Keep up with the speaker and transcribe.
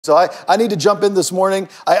So I need to jump in this morning.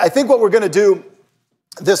 I think what we're going to do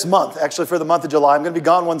this month, actually for the month of July, I'm going to be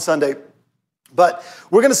gone one Sunday, but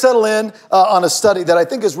we're going to settle in on a study that I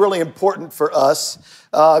think is really important for us,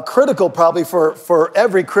 critical probably for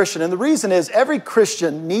every Christian. And the reason is every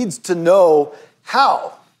Christian needs to know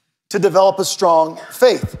how to develop a strong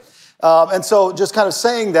faith. And so just kind of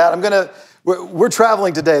saying that, we're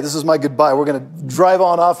traveling today. This is my goodbye. We're going to drive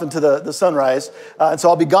on off into the sunrise. And so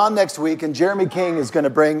I'll be gone next week, and Jeremy King is going to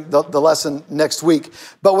bring the lesson next week.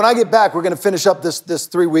 But when I get back, we're going to finish up this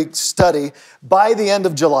 3-week study by the end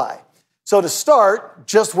of July. So to start,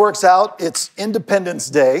 just works out. It's Independence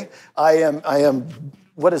Day. I am,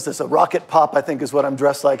 what is this, a rocket pop, I think is what I'm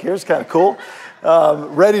dressed like here. It's kind of cool.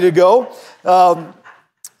 Ready to go.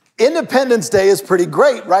 Independence Day is pretty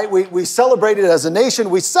great, right? We celebrate it as a nation.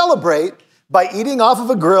 We celebrate by eating off of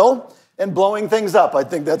a grill and blowing things up. I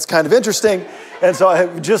think that's kind of interesting. And so I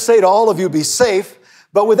would just say to all of you, be safe.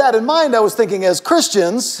 But with that in mind, I was thinking as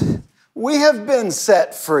Christians, we have been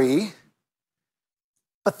set free.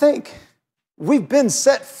 But think, we've been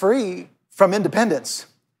set free from independence.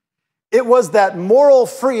 It was that moral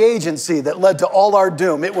free agency that led to all our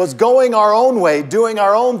doom. It was going our own way, doing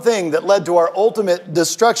our own thing that led to our ultimate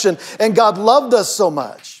destruction. And God loved us so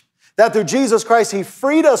much that through Jesus Christ, He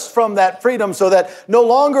freed us from that freedom so that no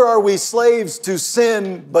longer are we slaves to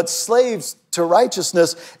sin, but slaves to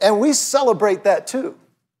righteousness. And we celebrate that too.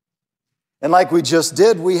 And like we just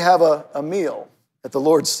did, we have a meal at the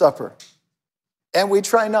Lord's Supper. And we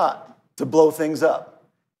try not to blow things up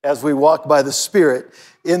as we walk by the Spirit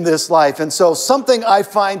in this life. And so something I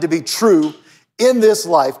find to be true in this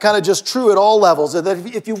life, kind of just true at all levels, is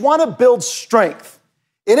that if you want to build strength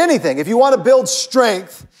in anything, if you want to build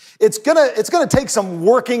strength, it's gonna take some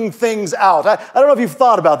working things out. I don't know if you've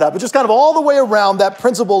thought about that, but just kind of all the way around, that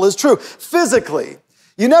principle is true. Physically,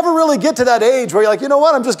 you never really get to that age where you're like, you know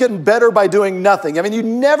what, I'm just getting better by doing nothing. I mean, you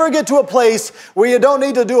never get to a place where you don't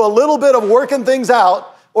need to do a little bit of working things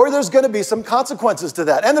out, or there's going to be some consequences to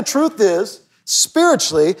that. And the truth is,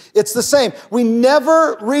 spiritually, it's the same. We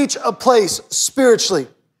never reach a place spiritually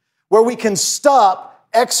where we can stop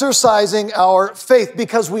exercising our faith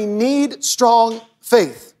because we need strong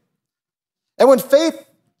faith. And when faith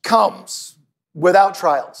comes without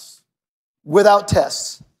trials, without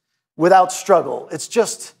tests, without struggle, it's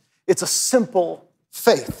a simple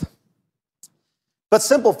faith. But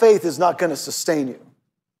simple faith is not going to sustain you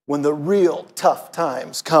when the real tough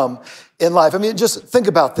times come in life. I mean, just think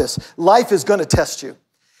about this. Life is going to test you.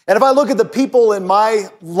 And if I look at the people in my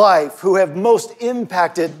life who have most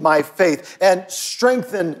impacted my faith and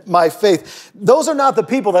strengthened my faith, those are not the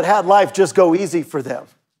people that had life just go easy for them.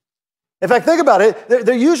 In fact, think about it.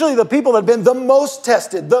 They're usually the people that have been the most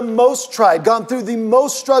tested, the most tried, gone through the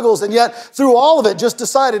most struggles, and yet through all of it just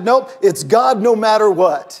decided, nope, it's God no matter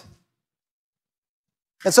what.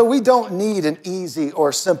 And so we don't need an easy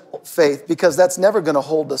or simple faith because that's never going to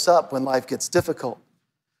hold us up when life gets difficult.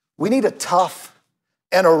 We need a tough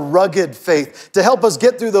and a rugged faith to help us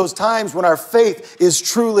get through those times when our faith is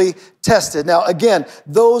truly tested. Now, again,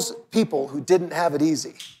 those people who didn't have it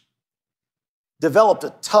easy developed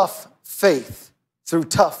a tough faith through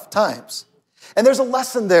tough times. And there's a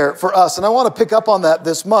lesson there for us, and I want to pick up on that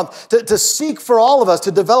this month, to seek for all of us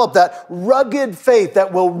to develop that rugged faith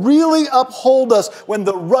that will really uphold us when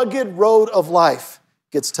the rugged road of life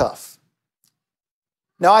gets tough.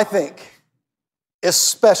 Now, I think,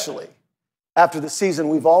 especially after the season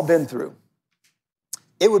we've all been through,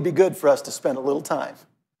 it would be good for us to spend a little time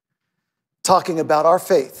talking about our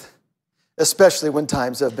faith, especially when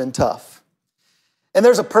times have been tough. And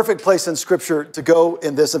there's a perfect place in Scripture to go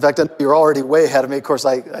in this. In fact, you're already way ahead of me. Of course,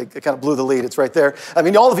 I kind of blew the lead. It's right there. I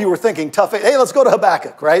mean, all of you were thinking, tough faith. Hey, let's go to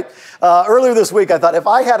Habakkuk, right? Earlier this week, I thought if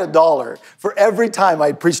I had $1 for every time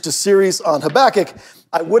I preached a series on Habakkuk,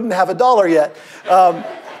 I wouldn't have $1 yet.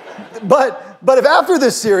 But if after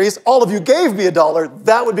this series, all of you gave me $1,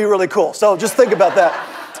 that would be really cool. So just think about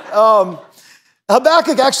that.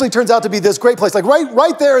 Habakkuk actually turns out to be this great place, like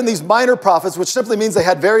right there in these minor prophets, which simply means they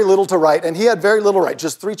had very little to write, and he had very little to write,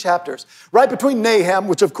 just 3 chapters. Right between Nahum,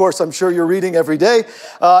 which of course I'm sure you're reading every day,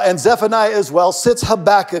 and Zephaniah as well, sits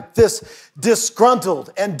Habakkuk, this disgruntled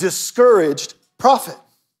and discouraged prophet.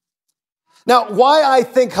 Now, why I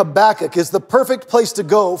think Habakkuk is the perfect place to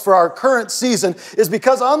go for our current season is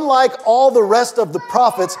because unlike all the rest of the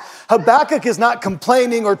prophets, Habakkuk is not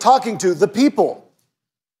complaining or talking to the people.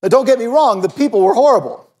 Now, don't get me wrong, the people were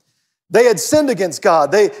horrible. They had sinned against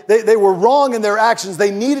God. They were wrong in their actions. They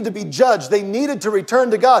needed to be judged. They needed to return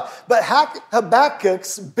to God. But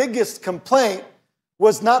Habakkuk's biggest complaint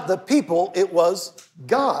was not the people, it was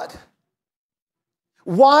God.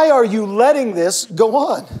 Why are you letting this go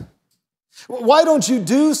on? Why don't you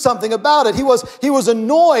do something about it? He was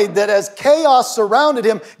annoyed that as chaos surrounded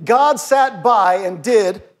him, God sat by and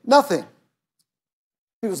did nothing.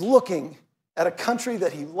 He was looking at a country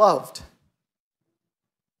that he loved.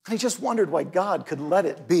 And he just wondered why God could let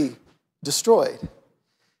it be destroyed.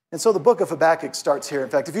 And so the book of Habakkuk starts here. In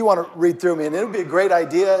fact, if you want to read through me, and it would be a great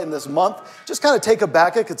idea in this month, just kind of take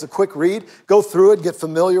Habakkuk. It's a quick read. Go through it, get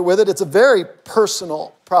familiar with it. It's a very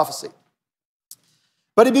personal prophecy.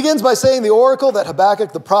 But he begins by saying the oracle that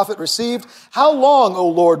Habakkuk the prophet received, "How long, O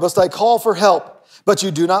Lord, must I call for help, but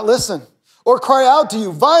you do not listen? Or cry out to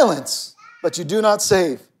you violence, but you do not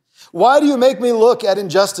save? Why do you make me look at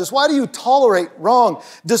injustice? Why do you tolerate wrong?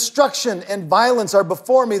 Destruction and violence are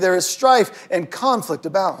before me. There is strife and conflict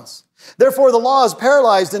abounds. Therefore the law is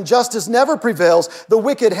paralyzed and justice never prevails. The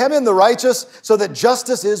wicked hem in the righteous so that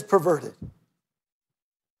justice is perverted."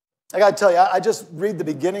 I got to tell you, I just read the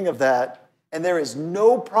beginning of that, and there is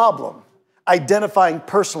no problem identifying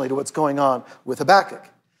personally to what's going on with Habakkuk.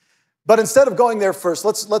 But instead of going there first,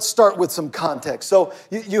 let's start with some context. So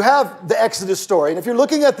you have the Exodus story. And if you're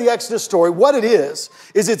looking at the Exodus story, what it is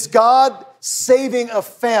it's God saving a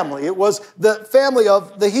family. It was the family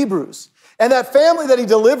of the Hebrews. And that family that he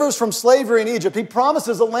delivers from slavery in Egypt, he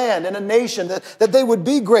promises a land and a nation that they would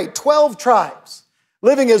be great. 12 tribes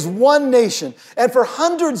living as one nation. And for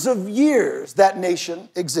hundreds of years, that nation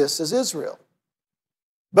exists as Israel.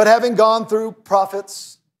 But having gone through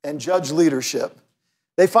prophets and judge leadership,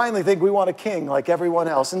 they finally think we want a king like everyone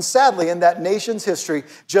else. And sadly, in that nation's history,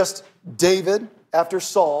 just David after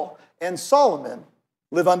Saul and Solomon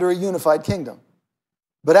live under a unified kingdom.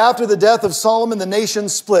 But after the death of Solomon, the nation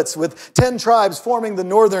splits, with 10 tribes forming the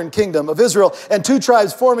northern kingdom of Israel and 2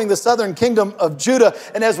 tribes forming the southern kingdom of Judah.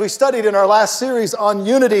 And as we studied in our last series on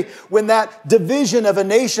unity, when that division of a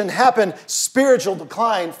nation happened, spiritual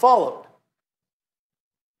decline followed.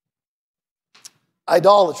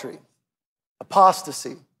 Idolatry,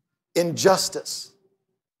 apostasy, injustice.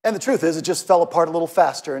 And the truth is, it just fell apart a little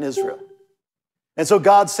faster in Israel. And so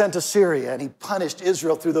God sent Assyria, and he punished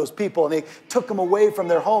Israel through those people, and he took them away from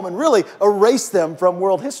their home and really erased them from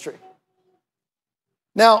world history.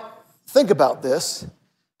 Now, think about this.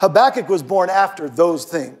 Habakkuk was born after those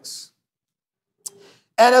things.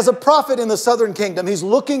 And as a prophet in the southern kingdom, he's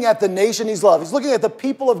looking at the nation he's loved. He's looking at the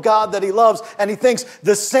people of God that he loves, and he thinks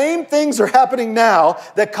the same things are happening now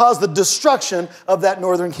that caused the destruction of that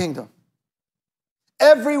northern kingdom.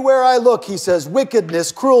 Everywhere I look, he says,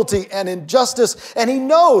 wickedness, cruelty, and injustice. And he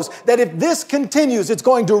knows that if this continues, it's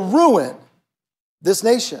going to ruin this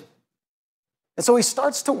nation. And so he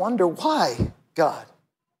starts to wonder, why, God?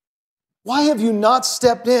 Why have you not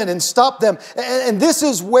stepped in and stopped them? And this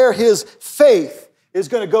is where his faith is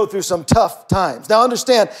going to go through some tough times. Now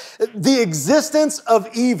understand, the existence of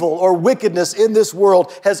evil or wickedness in this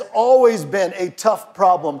world has always been a tough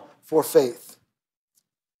problem for faith.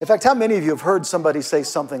 In fact, how many of you have heard somebody say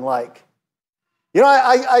something like,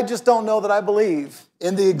 I just don't know that I believe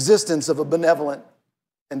in the existence of a benevolent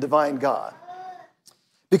and divine God,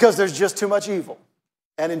 because there's just too much evil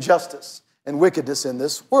and injustice and wickedness in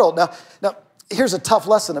this world. Now, here's a tough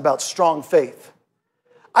lesson about strong faith.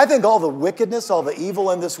 I think all the wickedness, all the evil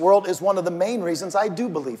in this world is one of the main reasons I do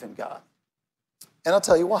believe in God. And I'll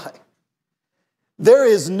tell you why. There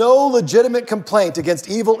is no legitimate complaint against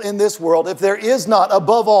evil in this world if there is not,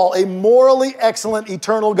 above all, a morally excellent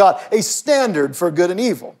eternal God, a standard for good and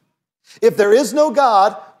evil. If there is no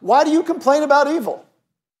God, why do you complain about evil?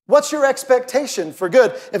 What's your expectation for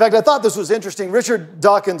good? In fact, I thought this was interesting. Richard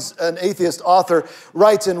Dawkins, an atheist author,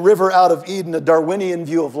 writes in River Out of Eden, a Darwinian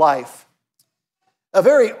view of life. A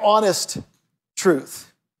very honest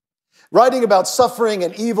truth. Writing about suffering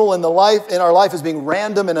and evil in our life as being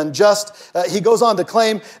random and unjust, he goes on to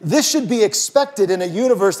claim, this should be expected in a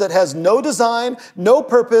universe that has no design, no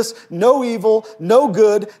purpose, no evil, no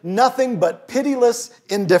good, nothing but pitiless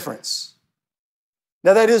indifference.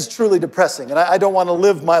 Now that is truly depressing, and I don't want to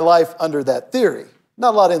live my life under that theory.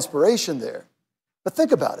 Not a lot of inspiration there. But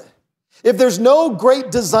think about it. If there's no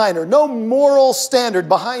great designer, no moral standard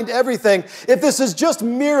behind everything, if this is just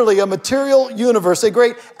merely a material universe, a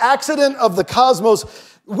great accident of the cosmos,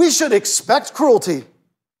 we should expect cruelty,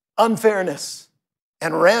 unfairness,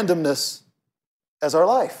 and randomness as our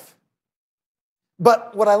life.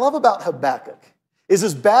 But what I love about Habakkuk is,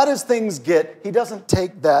 as bad as things get, he doesn't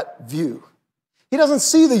take that view. He doesn't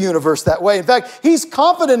see the universe that way. In fact, he's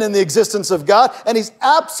confident in the existence of God, and he's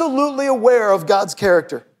absolutely aware of God's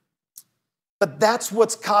character. But that's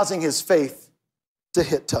what's causing his faith to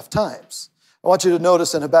hit tough times. I want you to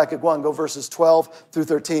notice in Habakkuk 1, go verses 12 through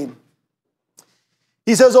 13.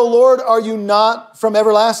 He says, O Lord, are you not from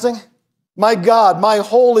everlasting? My God, my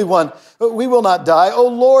Holy One, we will not die. O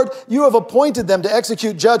Lord, you have appointed them to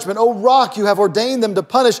execute judgment. O Rock, you have ordained them to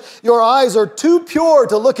punish. Your eyes are too pure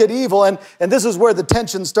to look at evil. And this is where the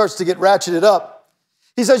tension starts to get ratcheted up.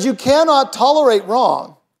 He says, you cannot tolerate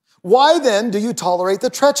wrong. Why then do you tolerate the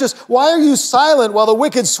treacherous? Why are you silent while the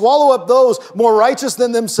wicked swallow up those more righteous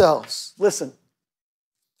than themselves? Listen,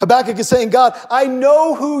 Habakkuk is saying, God, I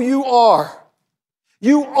know who you are.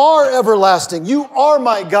 You are everlasting. You are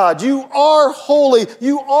my God. You are holy.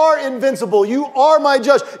 You are invincible. You are my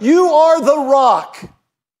judge. You are the rock.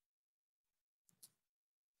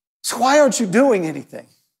 So why aren't you doing anything?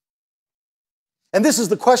 And this is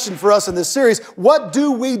the question for us in this series. What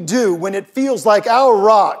do we do when it feels like our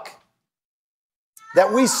rock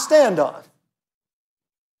that we stand on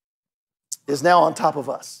is now on top of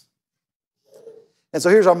us? And so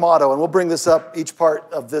here's our motto, and we'll bring this up each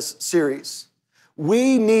part of this series.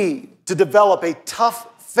 We need to develop a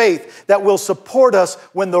tough faith that will support us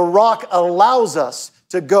when the rock allows us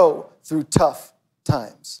to go through tough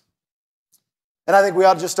times. And I think we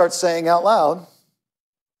ought to just start saying out loud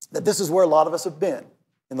that this is where a lot of us have been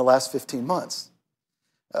in the last 15 months.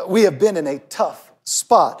 We have been in a tough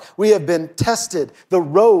spot. We have been tested. The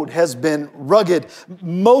road has been rugged.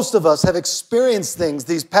 Most of us have experienced things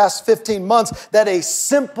these past 15 months that a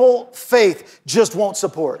simple faith just won't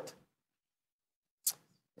support.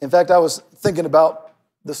 In fact, I was thinking about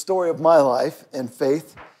the story of my life and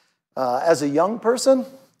faith. As a young person,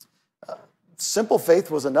 simple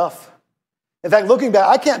faith was enough. In fact, looking back,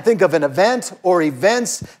 I can't think of an event or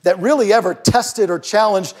events that really ever tested or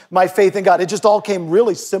challenged my faith in God. It just all came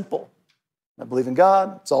really simple. I believe in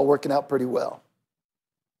God. It's all working out pretty well.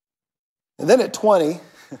 And then at 20,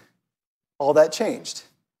 all that changed.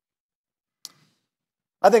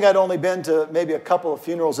 I think I'd only been to maybe a couple of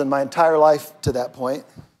funerals in my entire life to that point.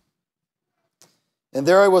 And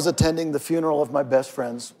there I was attending the funeral of my best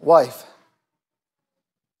friend's wife.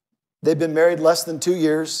 They'd been married less than 2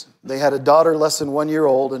 years. They had a daughter less than 1 year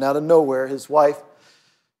old, and out of nowhere, his wife,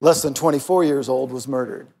 less than 24 years old, was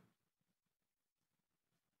murdered.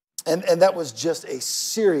 And that was just a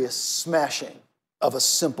serious smashing of a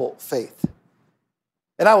simple faith.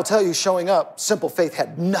 And I will tell you, showing up, simple faith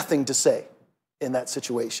had nothing to say in that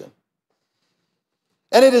situation.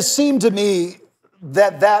 And it has seemed to me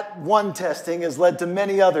that one testing has led to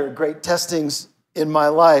many other great testings in my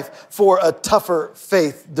life for a tougher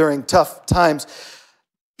faith during tough times.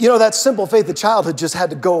 You know, that simple faith of childhood just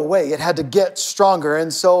had to go away. It had to get stronger.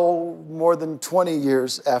 And so more than 20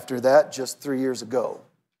 years after that, just 3 years ago,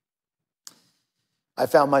 I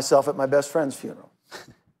found myself at my best friend's funeral.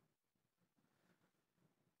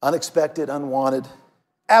 Unexpected, unwanted,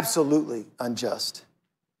 absolutely unjust.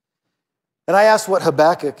 And I asked what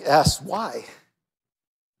Habakkuk asked, why?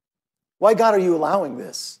 Why, God, are you allowing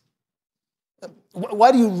this?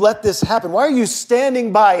 Why do you let this happen? Why are you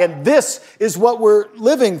standing by? And this is what we're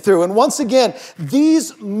living through. And once again,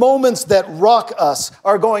 these moments that rock us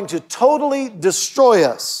are going to totally destroy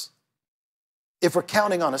us if we're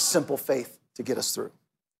counting on a simple faith to get us through.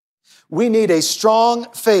 We need a strong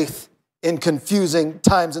faith in confusing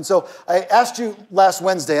times. And so I asked you last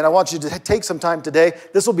Wednesday, and I want you to take some time today.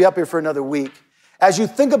 This will be up here for another week. As you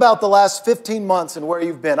think about the last 15 months and where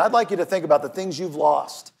you've been, I'd like you to think about the things you've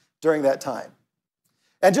lost during that time.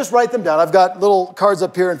 And just write them down. I've got little cards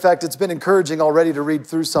up here. In fact, it's been encouraging already to read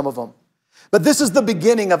through some of them. But this is the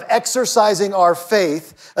beginning of exercising our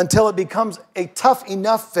faith until it becomes a tough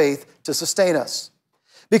enough faith to sustain us.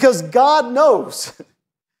 Because God knows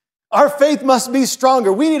our faith must be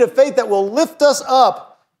stronger. We need a faith that will lift us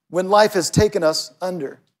up when life has taken us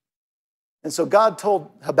under. And so God told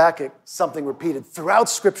Habakkuk something repeated throughout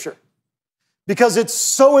Scripture because it's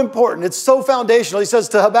so important. It's so foundational. He says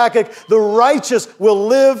to Habakkuk, the righteous will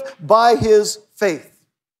live by his faith.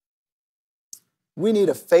 We need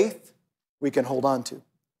a faith we can hold on to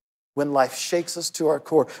when life shakes us to our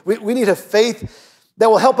core. We need a faith that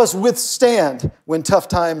will help us withstand when tough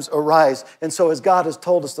times arise. And so as God has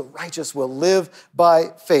told us, the righteous will live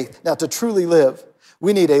by faith. Now, to truly live,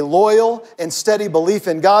 we need a loyal and steady belief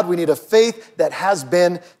in God. We need a faith that has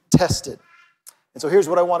been tested. And so here's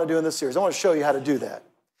what I want to do in this series. I want to show you how to do that.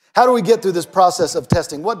 How do we get through this process of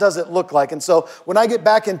testing? What does it look like? And so when I get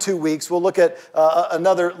back in 2 weeks, we'll look at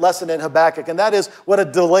another lesson in Habakkuk, and that is what a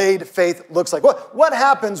delayed faith looks like. What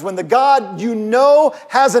happens when the God you know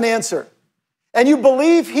has an answer, and you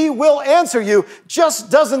believe he will answer you, just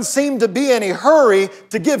doesn't seem to be any hurry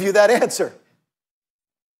to give you that answer?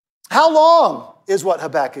 How long is what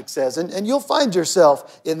Habakkuk says, and you'll find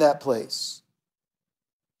yourself in that place.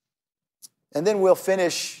 And then we'll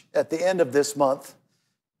finish at the end of this month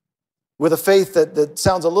with a faith that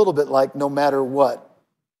sounds a little bit like no matter what.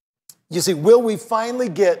 You see, will we finally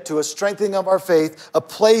get to a strengthening of our faith, a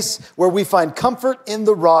place where we find comfort in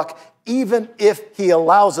the rock, even if he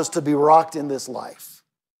allows us to be rocked in this life?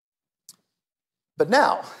 But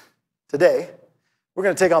now, today, we're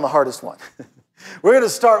going to take on the hardest one. We're going to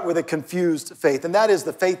start with a confused faith, and that is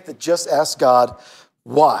the faith that just asks God,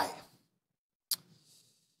 why?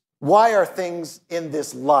 Why are things in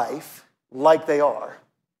this life like they are,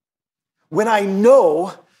 when I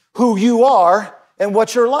know who you are and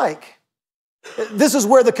what you're like? This is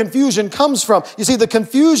where the confusion comes from. You see, the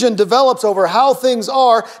confusion develops over how things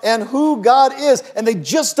are and who God is, and they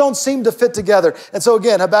just don't seem to fit together. And so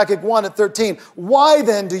again, Habakkuk 1:13, why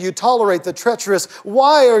then do you tolerate the treacherous?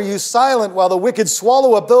 Why are you silent while the wicked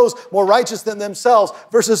swallow up those more righteous than themselves?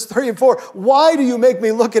 Verses 3 and 4, why do you make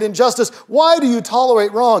me look at injustice? Why do you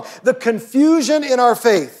tolerate wrong? The confusion in our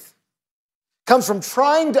faith comes from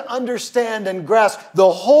trying to understand and grasp the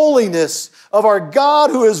holiness of our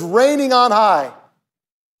God who is reigning on high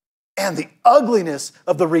and the ugliness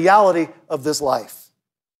of the reality of this life.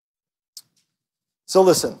 So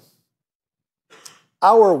listen,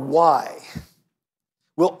 our why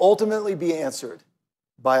will ultimately be answered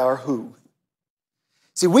by our who.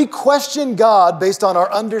 See, we question God based on our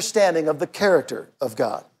understanding of the character of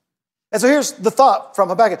God. And so here's the thought from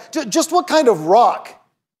Habakkuk. Just what kind of rock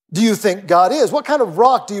do you think God is? What kind of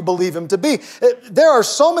rock do you believe him to be? There are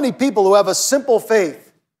so many people who have a simple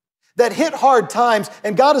faith that hit hard times,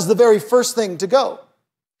 and God is the very first thing to go.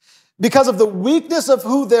 Because of the weakness of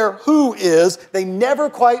who their who is, they never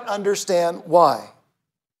quite understand why.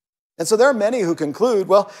 And so there are many who conclude,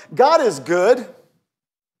 well, God is good,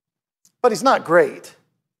 but he's not great.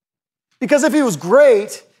 Because if he was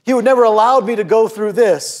great, he would never allowed me to go through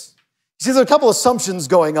this. See, there's a couple assumptions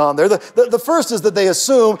going on there. The first is that they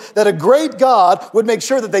assume that a great God would make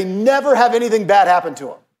sure that they never have anything bad happen to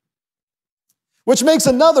him. Which makes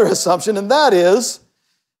another assumption, and that is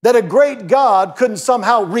that a great God couldn't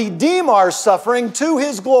somehow redeem our suffering to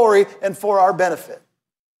his glory and for our benefit.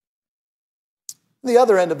 The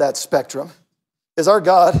other end of that spectrum is our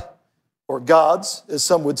God, or gods, as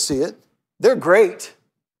some would see it. They're great.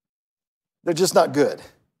 They're just not good.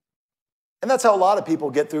 And that's how a lot of people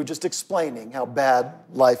get through just explaining how bad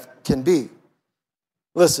life can be.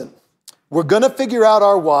 Listen, we're going to figure out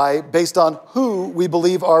our why based on who we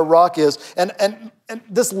believe our rock is. And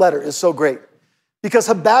this letter is so great because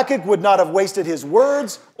Habakkuk would not have wasted his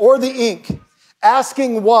words or the ink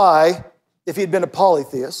asking why if he'd been a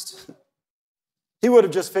polytheist. He would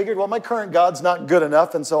have just figured, well, my current God's not good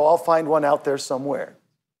enough, and so I'll find one out there somewhere.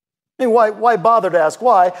 I mean, why bother to ask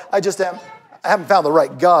why? I haven't found the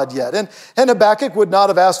right God yet. And Habakkuk would not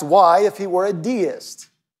have asked why if he were a deist.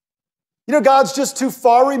 You know, God's just too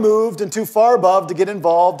far removed and too far above to get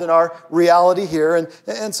involved in our reality here.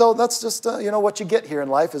 And so that's just, what you get here in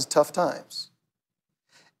life is tough times.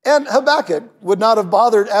 And Habakkuk would not have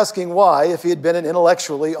bothered asking why if he had been an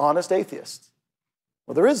intellectually honest atheist.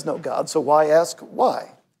 Well, there is no God, so why ask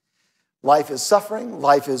why? Life is suffering.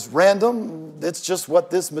 Life is random. It's just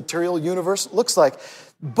what this material universe looks like.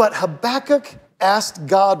 But Habakkuk asked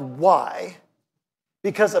God why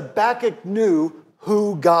because Habakkuk knew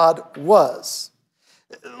who God was.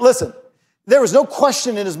 Listen, there was no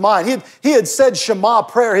question in his mind. He had said Shema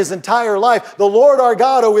prayer his entire life. The Lord our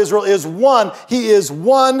God, O Israel, is one. He is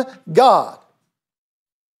one God.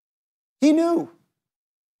 He knew.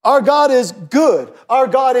 Our God is good. Our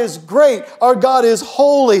God is great. Our God is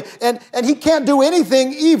holy. And he can't do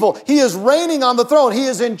anything evil. He is reigning on the throne. He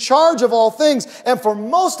is in charge of all things. And for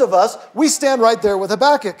most of us, we stand right there with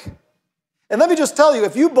Habakkuk. And let me just tell you,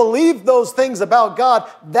 if you believe those things about God,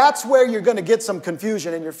 that's where you're going to get some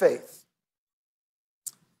confusion in your faith.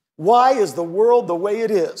 Why is the world the way it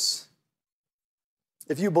is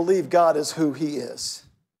if you believe God is who he is?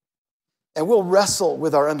 And we'll wrestle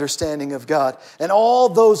with our understanding of God. And all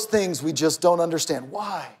those things we just don't understand.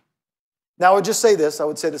 Why? Now, I would just say this. I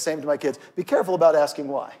would say the same to my kids. Be careful about asking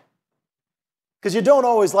why. Because you don't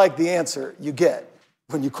always like the answer you get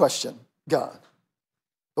when you question God.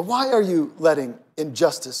 But why are you letting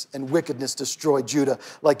injustice and wickedness destroy Judah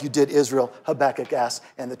like you did Israel? Habakkuk asks.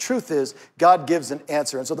 And the truth is, God gives an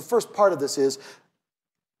answer. And so the first part of this is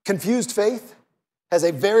confused faith has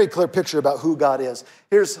a very clear picture about who God is.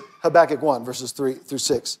 Here's Habakkuk 1, verses 3 through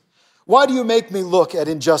 6. Why do you make me look at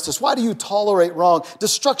injustice? Why do you tolerate wrong?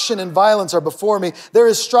 Destruction and violence are before me. There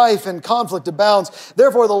is strife and conflict abounds.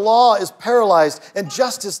 Therefore the law is paralyzed and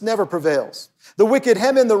justice never prevails. The wicked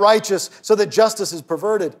hem in the righteous so that justice is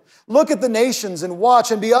perverted. Look at the nations and watch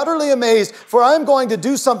and be utterly amazed, for I am going to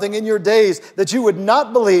do something in your days that you would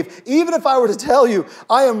not believe, even if I were to tell you,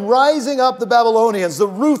 I am rising up the Babylonians, the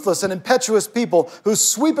ruthless and impetuous people who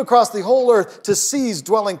sweep across the whole earth to seize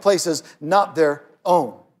dwelling places not their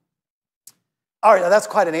own. All right, now that's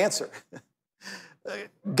quite an answer.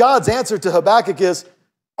 God's answer to Habakkuk is,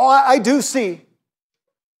 oh, I do see,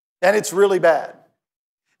 and it's really bad.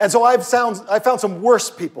 And so I found some worse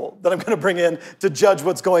people that I'm going to bring in to judge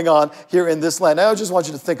what's going on here in this land. Now, I just want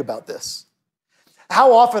you to think about this.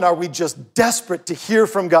 How often are we just desperate to hear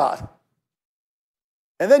from God?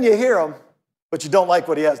 And then you hear him, but you don't like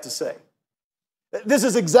what he has to say. This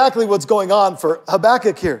is exactly what's going on for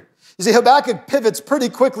Habakkuk here. You see, Habakkuk pivots pretty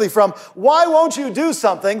quickly from, why won't you do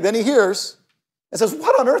something? Then he hears and says,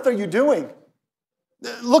 what on earth are you doing?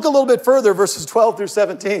 Look a little bit further, verses 12 through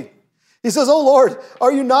 17. He says, "O Lord,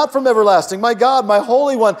 are you not from everlasting? My God, my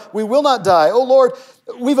Holy One, we will not die. O Lord,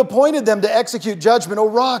 we've appointed them to execute judgment. O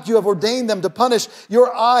Rock, you have ordained them to punish.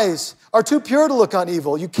 Your eyes are too pure to look on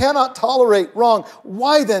evil. You cannot tolerate wrong.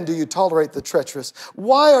 Why then do you tolerate the treacherous?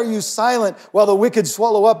 Why are you silent while the wicked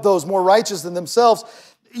swallow up those more righteous than themselves?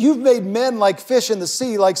 You've made men like fish in the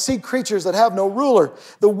sea, like sea creatures that have no ruler.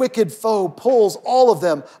 The wicked foe pulls all of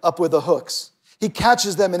them up with the hooks. He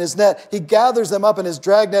catches them in his net. He gathers them up in his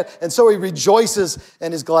dragnet, and so he rejoices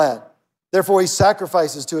and is glad. Therefore he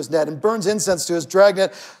sacrifices to his net and burns incense to his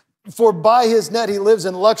dragnet. For by his net he lives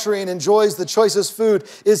in luxury and enjoys the choicest food.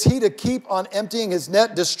 Is he to keep on emptying his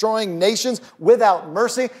net, destroying nations without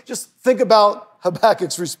mercy?" Just think about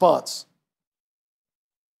Habakkuk's response.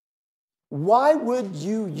 Why would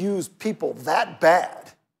you use people that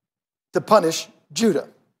bad to punish Judah?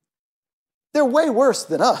 They're way worse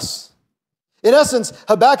than us. In essence,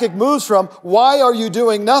 Habakkuk moves from, why are you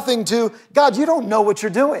doing nothing, to, God, you don't know what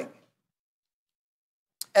you're doing.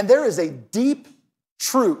 And there is a deep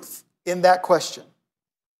truth in that question.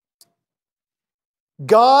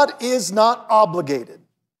 God is not obligated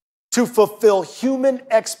to fulfill human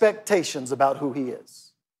expectations about who he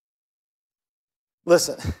is.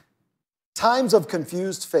 Listen, times of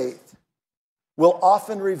confused faith will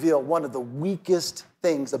often reveal one of the weakest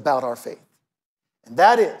things about our faith. And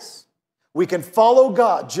that is, we can follow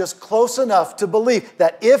God just close enough to believe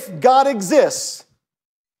that if God exists,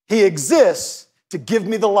 he exists to give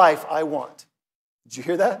me the life I want. Did you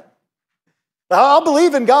hear that? I'll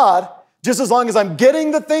believe in God just as long as I'm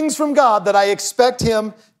getting the things from God that I expect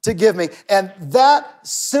him to give me. And that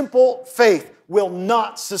simple faith will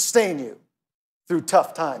not sustain you through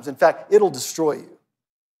tough times. In fact, it'll destroy you.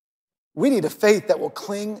 We need a faith that will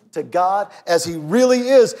cling to God as he really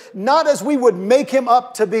is, not as we would make him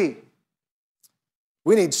up to be.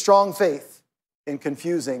 We need strong faith in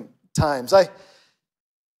confusing times. I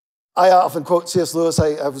often quote C.S. Lewis.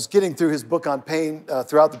 I was getting through his book on pain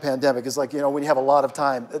throughout the pandemic. It's like, when you have a lot of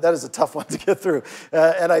time, that is a tough one to get through.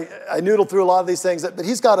 And I noodled through a lot of these things. But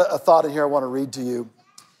he's got a thought in here I want to read to you,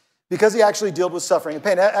 because he actually dealt with suffering and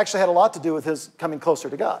pain. It actually had a lot to do with his coming closer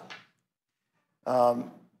to God.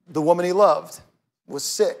 The woman he loved was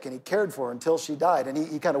sick, and he cared for her until she died. And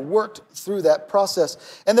he kind of worked through that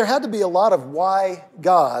process. And there had to be a lot of why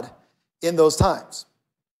God in those times.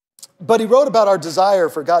 But he wrote about our desire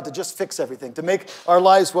for God to just fix everything, to make our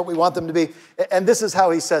lives what we want them to be. And this is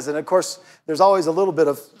how he says it. And of course, there's always a little bit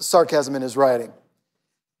of sarcasm in his writing.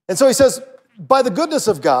 And so he says, by the goodness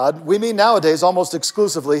of God, we mean nowadays almost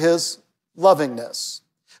exclusively his lovingness.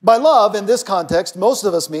 By love, in this context, most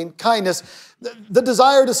of us mean kindness, the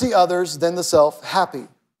desire to see others, then the self, happy.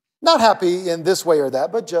 Not happy in this way or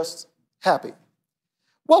that, but just happy.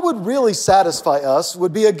 What would really satisfy us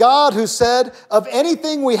would be a God who said, of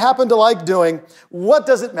anything we happen to like doing, what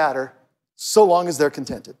does it matter, so long as they're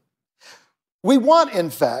contented? We want, in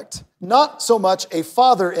fact, not so much a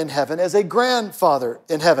father in heaven as a grandfather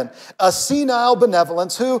in heaven, a senile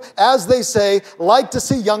benevolence who, as they say, like to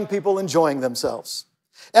see young people enjoying themselves,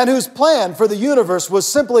 and whose plan for the universe was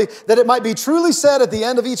simply that it might be truly said at the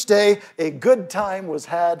end of each day, a good time was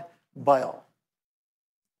had by all.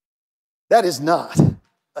 That is not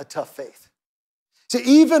a tough faith. See,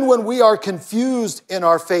 even when we are confused in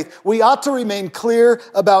our faith, we ought to remain clear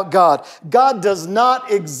about God. God does not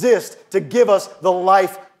exist to give us the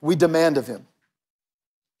life we demand of him.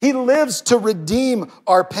 He lives to redeem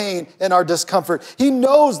our pain and our discomfort. He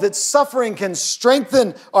knows that suffering can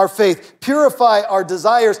strengthen our faith, purify our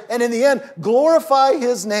desires, and in the end, glorify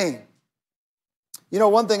his name.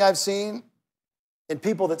 One thing I've seen in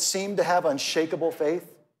people that seem to have unshakable faith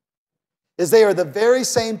is they are the very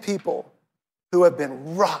same people who have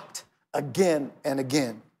been rocked again and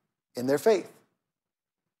again in their faith.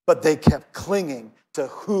 But they kept clinging to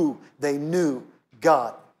who they knew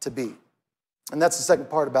God to be. And that's the second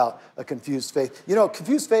part about a confused faith. You know,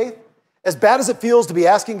 confused faith, as bad as it feels to be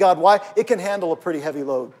asking God why, it can handle a pretty heavy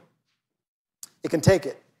load. It can take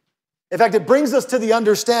it. In fact, it brings us to the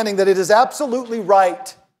understanding that it is absolutely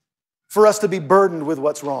right for us to be burdened with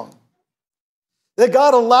what's wrong. That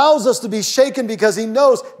God allows us to be shaken because He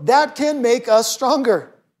knows that can make us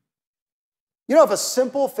stronger. You know, if a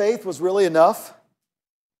simple faith was really enough,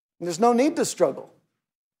 there's no need to struggle.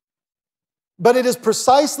 But it is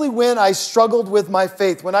precisely when I struggled with my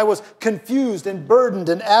faith, when I was confused and burdened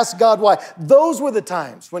and asked God why, those were the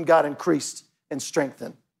times when God increased and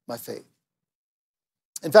strengthened my faith.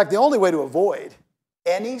 In fact, the only way to avoid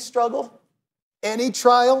any struggle, any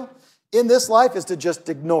trial in this life is to just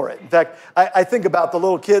ignore it. In fact, I think about the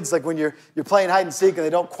little kids, like when you're playing hide and seek and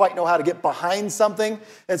they don't quite know how to get behind something,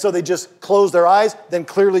 and so they just close their eyes, then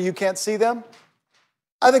clearly you can't see them.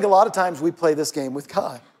 I think a lot of times we play this game with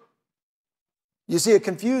God. You see, a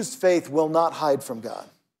confused faith will not hide from God.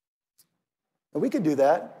 And we can do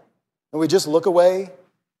that. And we just look away.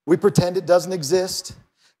 We pretend it doesn't exist.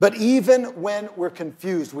 But even when we're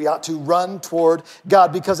confused, we ought to run toward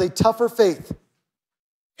God, because a tougher faith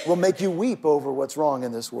will make you weep over what's wrong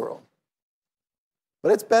in this world.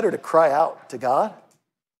 But it's better to cry out to God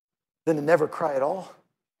than to never cry at all.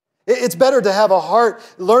 It's better to have a heart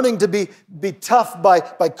learning to be tough by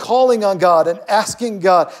calling on God and asking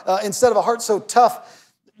God, instead of a heart so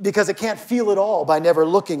tough because it can't feel it all by never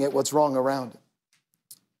looking at what's wrong around it.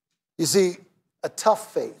 You see, a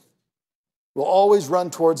tough faith will always run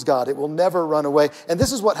towards God. It will never run away. And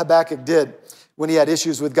this is what Habakkuk did when he had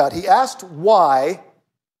issues with God. He asked why,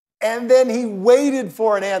 and then he waited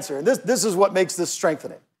for an answer. And this is what makes this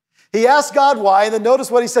strengthening. He asked God why, and then notice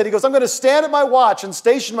what he said. He goes, I'm going to stand at my watch and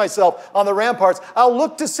station myself on the ramparts. I'll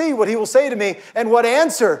look to see what He will say to me and what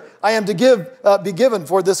answer I am to be given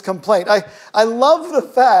for this complaint. I love the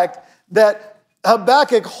fact that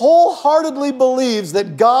Habakkuk wholeheartedly believes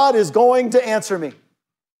that God is going to answer me.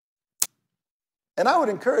 And I would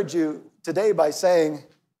encourage you today by saying,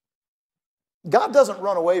 God doesn't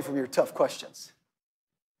run away from your tough questions.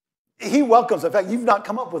 He welcomes, in fact, you've not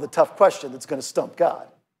come up with a tough question that's going to stump God.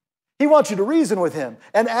 He wants you to reason with Him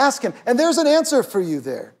and ask Him, and there's an answer for you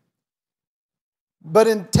there. But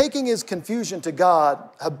in taking his confusion to God,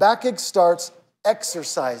 Habakkuk starts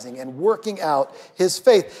exercising and working out his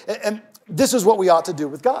faith. And this is what we ought to do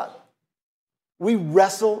with God. We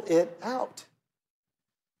wrestle it out.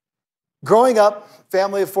 Growing up,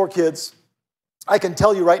 family of 4 kids, I can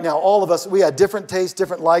tell you right now, all of us, we had different tastes,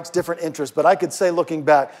 different likes, different interests. But I could say, looking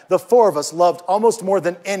back, the 4 of us loved almost more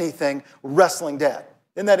than anything wrestling Dad.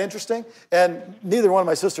 Isn't that interesting? And neither one of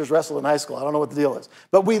my sisters wrestled in high school. I don't know what the deal is.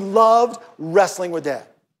 But we loved wrestling with Dad.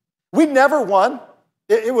 We never won.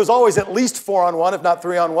 It was always at least 4-on-1, if not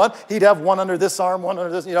 3-on-1. He'd have one under this arm, one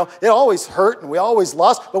under this. You know, it always hurt and we always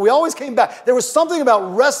lost, but we always came back. There was something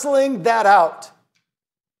about wrestling that out.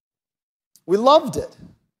 We loved it.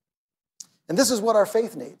 And this is what our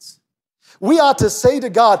faith needs. We ought to say to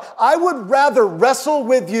God, I would rather wrestle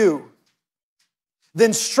with you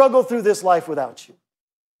than struggle through this life without you.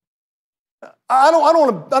 I don't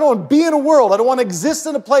want to be in a world. I don't want to exist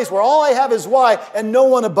in a place where all I have is why and no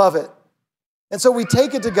one above it. And so we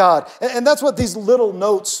take it to God. And that's what these little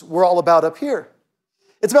notes were all about up here.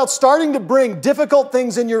 It's about starting to bring difficult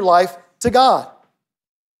things in your life to God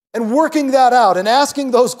and working that out and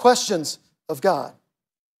asking those questions of God.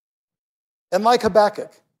 And like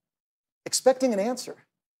Habakkuk, expecting an answer.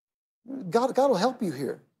 God will help you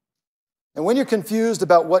here. And when you're confused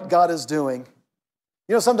about what God is doing,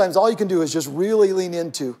 you know, sometimes all you can do is just really lean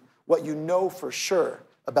into what you know for sure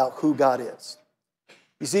about who God is.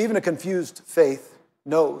 You see, even a confused faith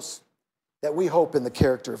knows that we hope in the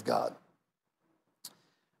character of God.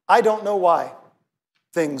 I don't know why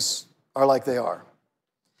things are like they are.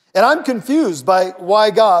 And I'm confused by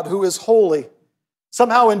why God, who is holy,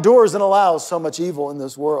 somehow endures and allows so much evil in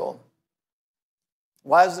this world.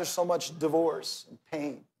 Why is there so much divorce and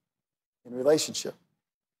pain in relationship?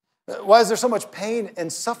 Why is there so much pain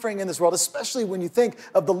and suffering in this world, especially when you think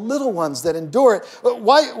of the little ones that endure it?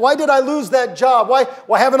 Why did I lose that job?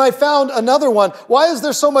 Why haven't I found another one? Why is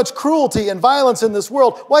there so much cruelty and violence in this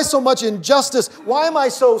world? Why so much injustice? Why am I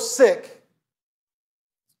so sick?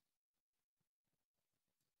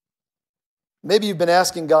 Maybe you've been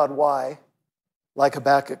asking God why, like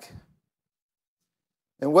Habakkuk.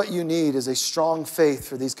 And what you need is a strong faith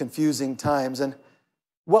for these confusing times. And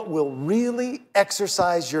what will really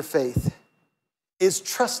exercise your faith is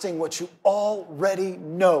trusting what you already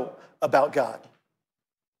know about God.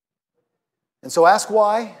 And so ask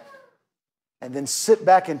why, and then sit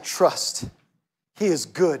back and trust. He is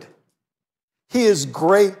good. He is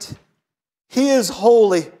great. He is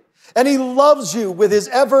holy. And He loves you with His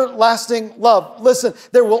everlasting love. Listen,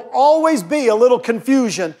 there will always be a little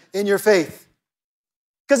confusion in your faith.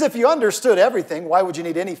 Because if you understood everything, why would you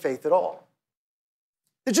need any faith at all?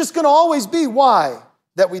 It's just going to always be why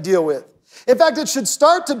that we deal with. In fact, it should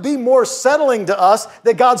start to be more settling to us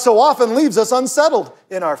that God so often leaves us unsettled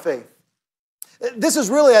in our faith. This is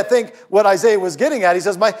really, I think, what Isaiah was getting at. He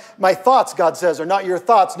says, my thoughts, God says, are not your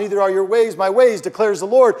thoughts, neither are your ways my ways, declares the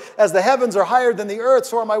Lord. As the heavens are higher than the earth,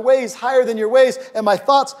 so are my ways higher than your ways, and my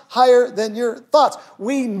thoughts higher than your thoughts.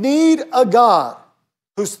 We need a God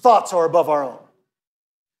whose thoughts are above our own.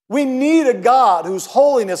 We need a God whose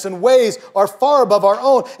holiness and ways are far above our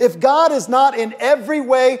own. If God is not in every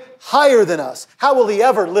way higher than us, how will He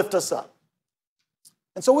ever lift us up?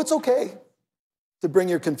 And so it's okay to bring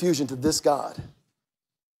your confusion to this God.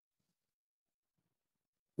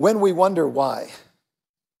 When we wonder why,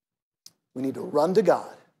 we need to run to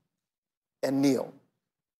God and kneel,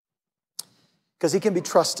 because He can be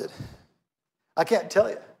trusted. I can't tell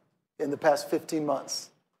you in the past 15 months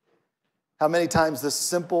how many times this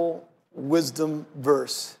simple wisdom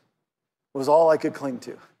verse was all I could cling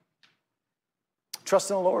to. Trust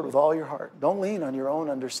in the Lord with all your heart. Don't lean on your own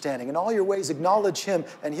understanding. In all your ways, acknowledge Him,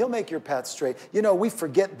 and He'll make your path straight. You know, we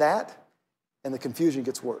forget that, and the confusion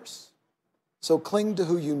gets worse. So cling to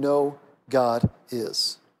who you know God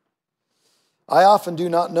is. I often do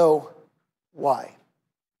not know why,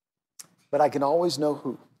 but I can always know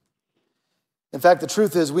who. In fact, the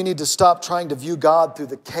truth is we need to stop trying to view God through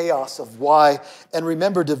the chaos of why and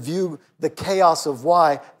remember to view the chaos of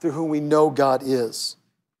why through whom we know God is,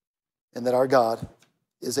 and that our God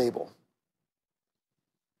is able.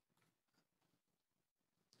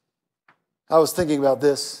 I was thinking about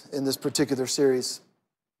this in this particular series.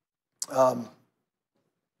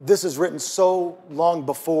 This is written so long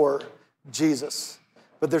before Jesus,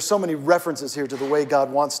 but there's so many references here to the way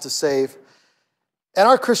God wants to save. And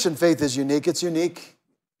our Christian faith is unique. It's unique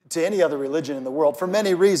to any other religion in the world for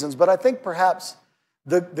many reasons, but I think perhaps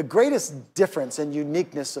the greatest difference and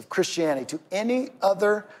uniqueness of Christianity to any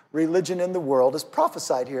other religion in the world is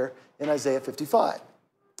prophesied here in Isaiah 55.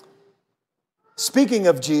 Speaking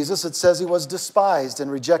of Jesus, it says He was despised and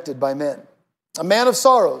rejected by men, a man of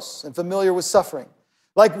sorrows and familiar with suffering.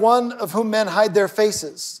 Like one of whom men hide their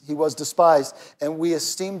faces, He was despised, and we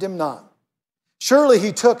esteemed Him not. Surely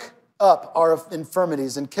He took up our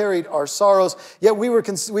infirmities and carried our sorrows, yet we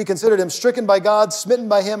considered Him stricken by God, smitten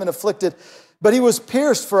by Him, and afflicted. But He was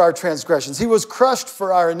pierced for our transgressions. He was crushed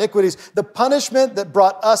for our iniquities. The punishment that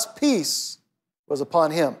brought us peace was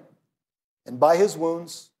upon Him, and by His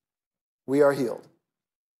wounds we are healed.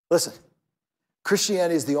 Listen,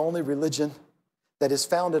 Christianity is the only religion that is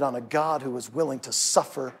founded on a God who is willing to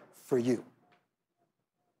suffer for you,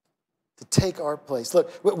 to take our place.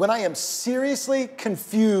 Look, when I am seriously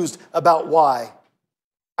confused about why,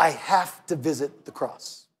 I have to visit the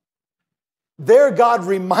cross. There, God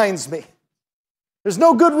reminds me there's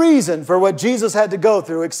no good reason for what Jesus had to go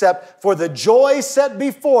through except for the joy set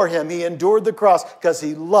before Him. He endured the cross because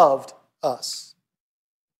He loved us.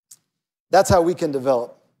 That's how we can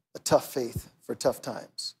develop a tough faith for tough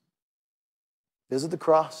times. Visit the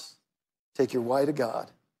cross, take your why to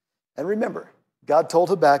God, and remember, God told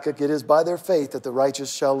Habakkuk, it is by their faith that the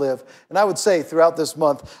righteous shall live. And I would say throughout this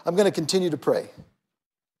month, I'm going to continue to pray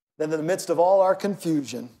that in the midst of all our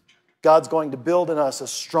confusion, God's going to build in us a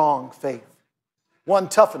strong faith, one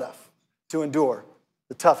tough enough to endure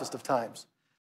the toughest of times.